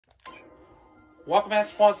Welcome back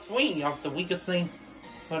to part 3 of the weakest thing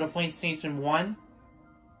for the PlayStation 1.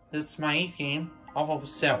 This is my 8th game. Off of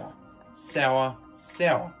Sarah.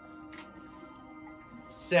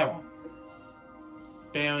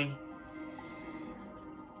 Barry.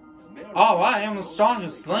 Oh, I am the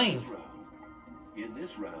strongest link.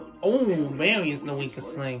 Oh, Barry is the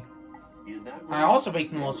weakest link. I also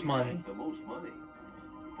make the most money.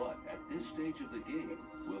 But at this stage of the game,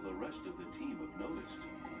 will the rest of the team have noticed?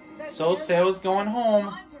 So Sarah's going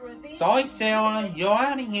home. Sorry, Sarah, you're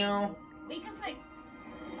out of here.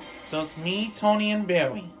 So it's me, Tony, and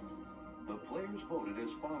Barry. The players voted as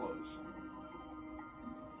follows: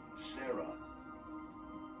 Sarah,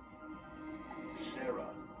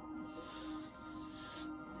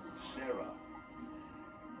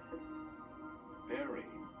 Barry.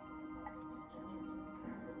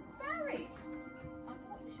 Barry, I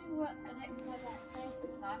thought you were an expert at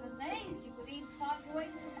faces. I'm amazed you could even find your way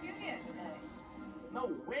to the studio today.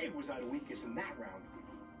 No way was I the weakest in that round.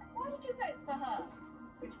 Why did you vote for her?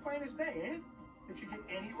 It's plain as day, ain't it? Did you get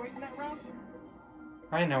any right in that round?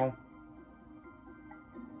 I know.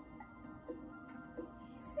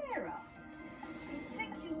 Sarah, you'd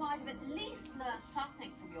think you might have at least learned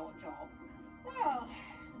something from your job. Well,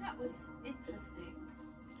 that was interesting.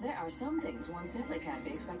 There are some things one simply can't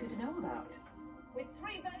be expected to know about. With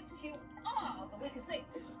 3 votes, you are the weakest link.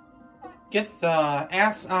 Get the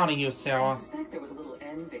ass out of you, I Sarah. suspect there was a little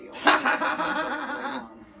envy or because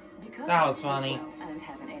That was they do funny. well and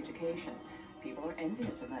have an education. People are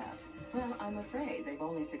envious of that. Well, I'm afraid they've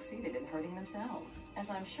only succeeded in hurting themselves, as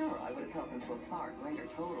I'm sure I would have helped them to a far greater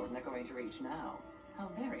total than they're going to reach now. How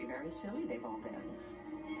very, very silly they've all been.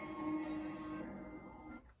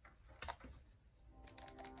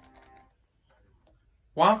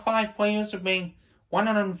 One 5 players would make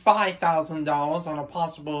 $105,000 on a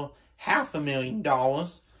possible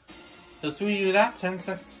 $500,000. So through you that, 10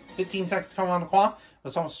 seconds, 15 seconds come on the clock.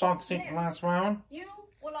 Was all strong sync last round. You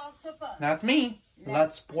will answer first. That's me.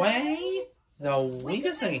 Let's play the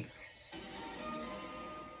weakest link.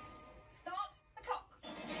 Start the clock.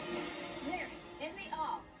 Mary, in the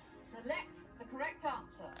arms, select the correct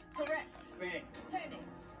answer. Correct. Bang. Tony,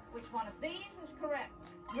 which one of these is correct?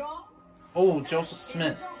 Wrong. Oh, Joseph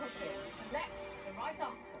Smith. In geography, select the right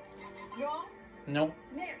answer. Wrong. Nope.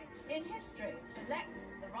 Mary, in history, select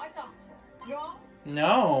the right answer. Wrong.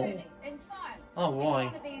 No. Tony, in science, Oh, boy.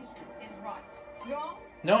 which one of these is right? Wrong.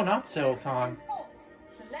 No, not Silicon. In sports,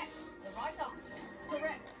 select the right answer.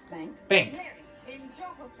 Correct. Bank. Bang. Mary, in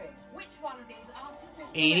geography, which one of these answers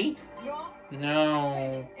is 80? correct? Wrong. No.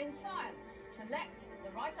 Tony, in science, select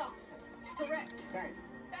the right answer. Correct. Bang.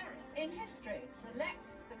 Barry, in history, select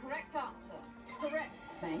the correct answer. Correct.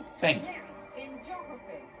 Bank. Bang. Mary, in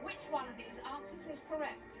geography, which one of these answers is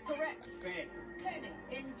correct? Correct. Bang. Tony,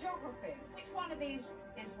 in geography, which one of these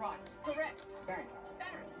is right? Correct. Bang.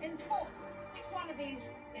 Barry, in sports, which one of these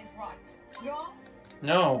is right? Wrong.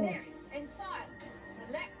 No. Mary, in science,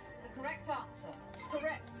 select the correct answer.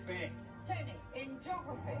 Correct. Bang. Tony, in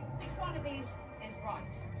geography, which one of these is right?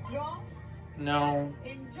 Wrong. No.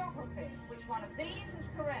 In geography, which one of these is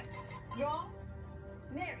correct? Wrong.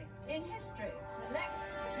 Mary, in history, select the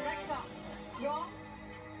correct answer. Wrong.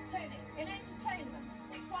 Tony, in entertainment,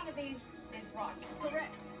 which one of these is right?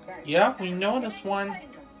 Correct. Bang. Yep, we know this one.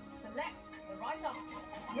 Entertainment, select the right answer.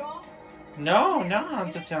 Wrong. No, Mary, not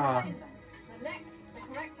in the time. entertainment, select the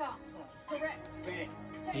correct answer. Correct. Bang.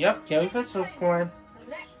 Tony, Yep, Gary in Pitchford entertainment, scored.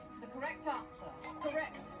 select the correct answer.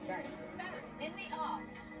 Correct. Bang. Barry, in the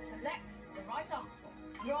arts, select the right answer.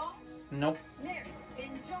 Wrong. Nope. Mary,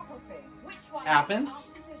 in geography, which one Athens. of these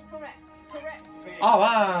answers is correct? Correct. Bang.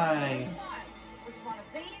 Alright. Science, which one of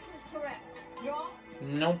these is correct? Wrong.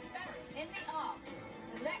 Nope. Barry, in the arts,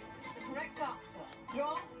 select the correct answer.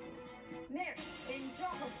 Wrong. Mary, in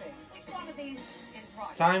geography, which one of these is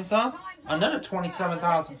right? Time's up. Time's Another up.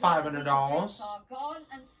 $27,500. Are gone,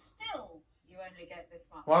 and still you only get this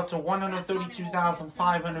much. Well, up to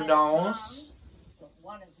 $132,500. But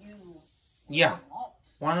one of you Yeah. not.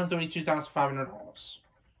 $132,500.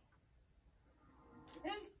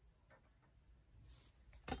 Who's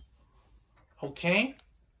Okay.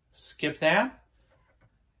 Skip that.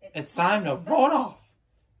 It's time to vote off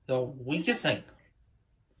the weakest link.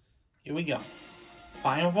 Here we go.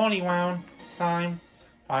 Final voting round time.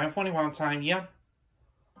 Final voting round time. Yep.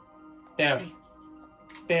 Barry.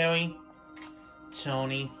 Barry.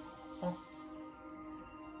 Tony. Oh.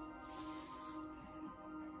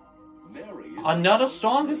 Mary is Another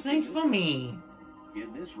strongest link for me.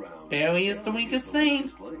 in this round. Barry is the weakest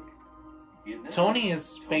link. link. In that Tony round,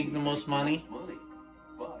 is making the Tony most makes money.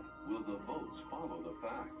 But will the votes follow the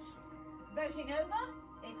facts? voting over?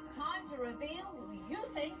 It's time time to reveal who you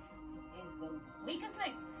think is the weakest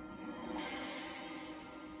link.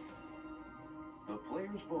 The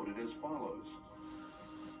players voted as follows.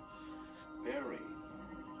 Barry.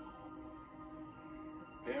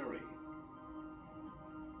 Barry.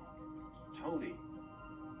 Tony.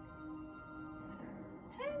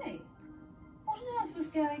 Tony, what on earth was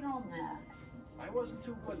going on there? I wasn't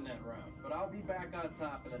too good in that round, but I'll be back on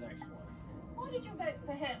top in the next one. Why did you vote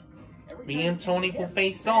for him? Every Me time and Tony you will hit,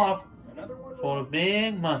 face off another one for wrong.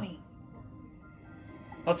 big money.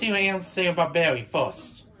 Let's see what he has to say about Barry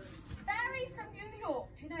first. Barry from New York.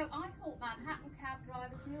 You know, I thought Manhattan cab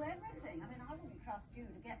drivers knew everything. I mean, I wouldn't trust you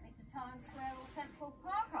to get me to Times Square or Central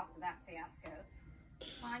Park after that fiasco.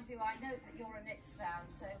 Mind you, I note that you're a Knicks fan,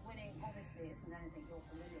 so winning obviously isn't anything you're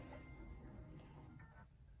familiar with.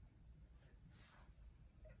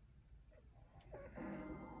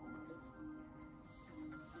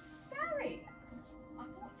 Barry, I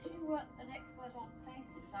thought you were an expert on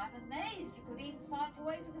places. I'm amazed you could even find your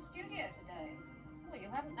way to the studio today. Well, you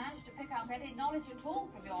haven't managed to pick up any knowledge at all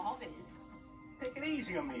from your hobbies. Take it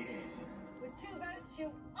easy on me here. With 2 votes,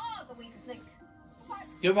 you are the weakest link. But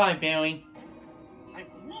Goodbye, Barry. I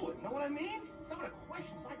blew it, know what I mean? Some of the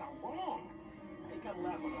questions I got wrong. I ain't gotta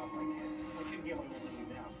laugh it off, I guess. I shouldn't get my money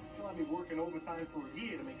now. She'll have me working overtime for a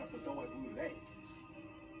year to make up the dough I blew today.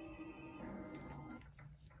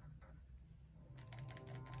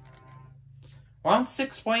 Round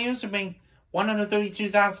 6 players have made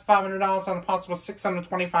 $132,500 on a possible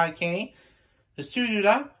 $625K. There's 2 to do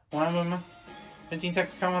that. One of them, 15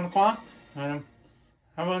 seconds come on the clock.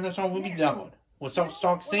 Everyone this one will be doubled. What's up,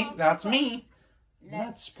 Stock State? That's me.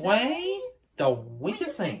 Let's play the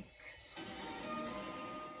weakest thing.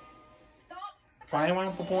 start. Final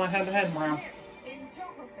round for pulling head-to-head round. In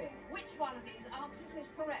geography, which one of these answers is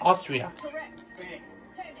correct? Austria. Correct. Bang.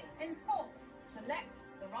 Tony, in sports, select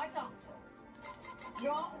the right answer.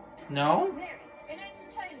 Wrong. No? Mary, in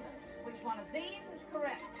entertainment, which one of these is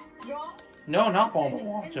correct? Wrong. No, not Tony, Bubble in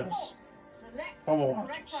Watchers. sports, select Bubble the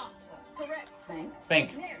correct Watchers. answer. Correct.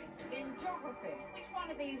 Think. Mary, in geography, which one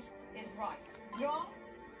of these is right? Wrong.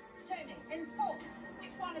 Tony, in sports,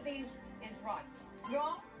 which one of these is right?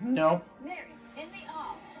 Wrong. No. Mary, in the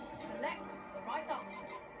arts, select the right answer.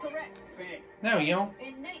 Correct. Bang. There we go.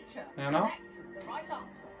 In nature, You know? select the right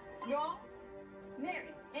answer. Wrong.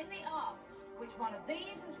 Mary, in the arts, which one of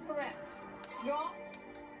these is correct? Wrong.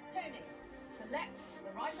 Tony, select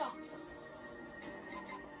the right answer.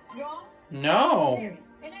 Wrong. No. Mary,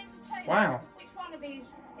 in entertainment, Wow. which one of these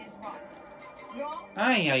is right? Wrong.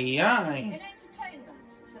 Ay, ay, In ay. entertainment,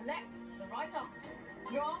 select the right answer.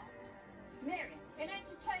 Wrong. Mary, in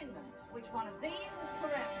entertainment, which one of these is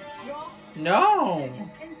correct? Wrong. No.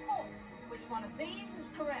 In sports, which one of these is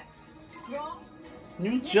correct? Wrong.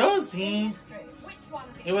 New In Jersey. history, which one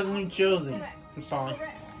of these It was New answers is Jersey. correct? I'm sorry.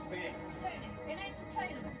 Correct. Bang. Tony, in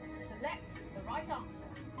entertainment, select the right answer.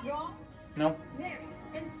 Wrong. No. Mary,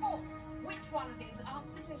 in sports, which one of these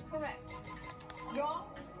answers is correct? Wrong.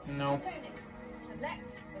 No. Tony, select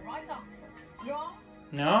the right answer. Wrong.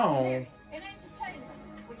 No. Mary, in entertainment,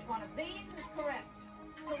 which one of these is correct?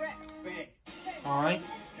 Correct. Bang. Tony, Alright. in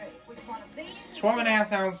history, which one of these is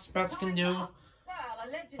 12,500 bets can do. Well,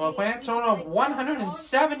 allegedly, For a grand total of Only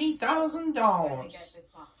 $170,000. get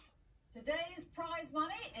this much. Today's prize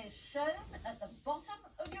money is shown at the bottom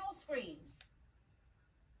of your screen.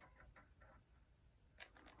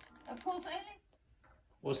 Of course, only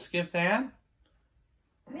We'll skip that.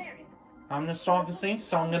 Mary. I'm the Stock State,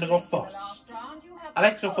 so I'm gonna go In the first. last round, you have I'd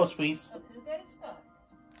like to the go first, choice please. of who goes first.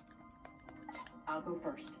 I'll go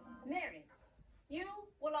first. Mary, you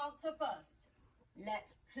will answer first.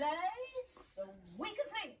 Let's play the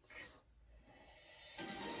weakest link.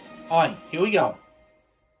 Alright, here we go.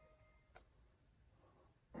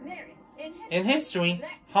 Mary, In history,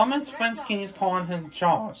 how many French kings call him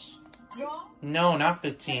Charles? Wrong. No, not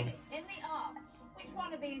 15. Tony, in the arts, which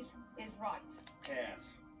one of these is right? Pass.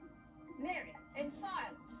 Mary, in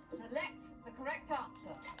science, select the correct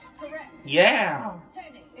answer. Correct. Yeah.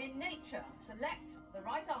 Tony, in nature, select the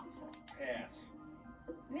right answer. Pass.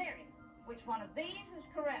 Mary, which one of these is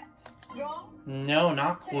correct? Wrong. No,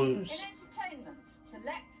 not Tony, clues. in entertainment,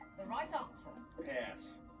 select the right answer. Pass.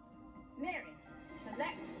 Mary,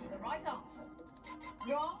 select the right answer.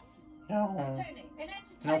 Wrong. No. Tony, in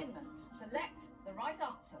entertainment, select the right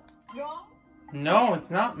answer. Wrong. No, it's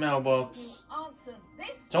not Mel You Books. answer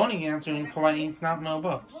this. Tony answering correctly, it's not Mel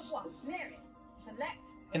Good Books. one. Mary, select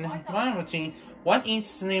the In the right line answer. routine, what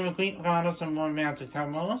eats the name of Greek goddess and romantic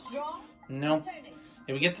couples? Wrong. No. Tony,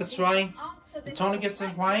 If we get this right, answer this Tony gets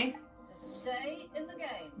it right, to stay in the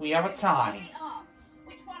game. we have a tie. In the arts,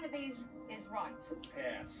 which one of these is right.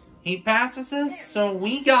 Pass. He passes us, so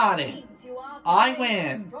we got it. Means you are I today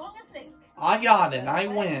win. strong as zinc. I got it. I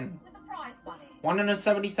win. With the prize money.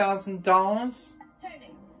 $170,000. Tony,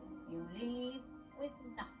 you leave with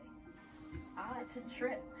nothing. Ah, it's a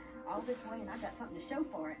trip. All this way, and I got something to show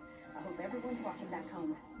for it. I hope everyone's watching back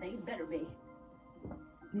home. They better be.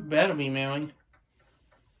 You better be, Millie.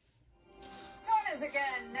 Join us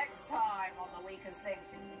again next time on The Weakest Link.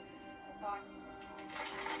 Bye.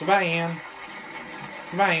 Goodbye, Ann.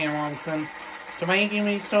 Goodbye, Ann Robinson. So my Inking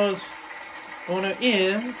Mini total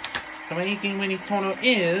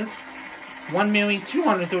is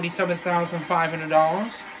 $1,237,500. I'll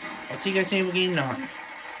see you guys in game 9.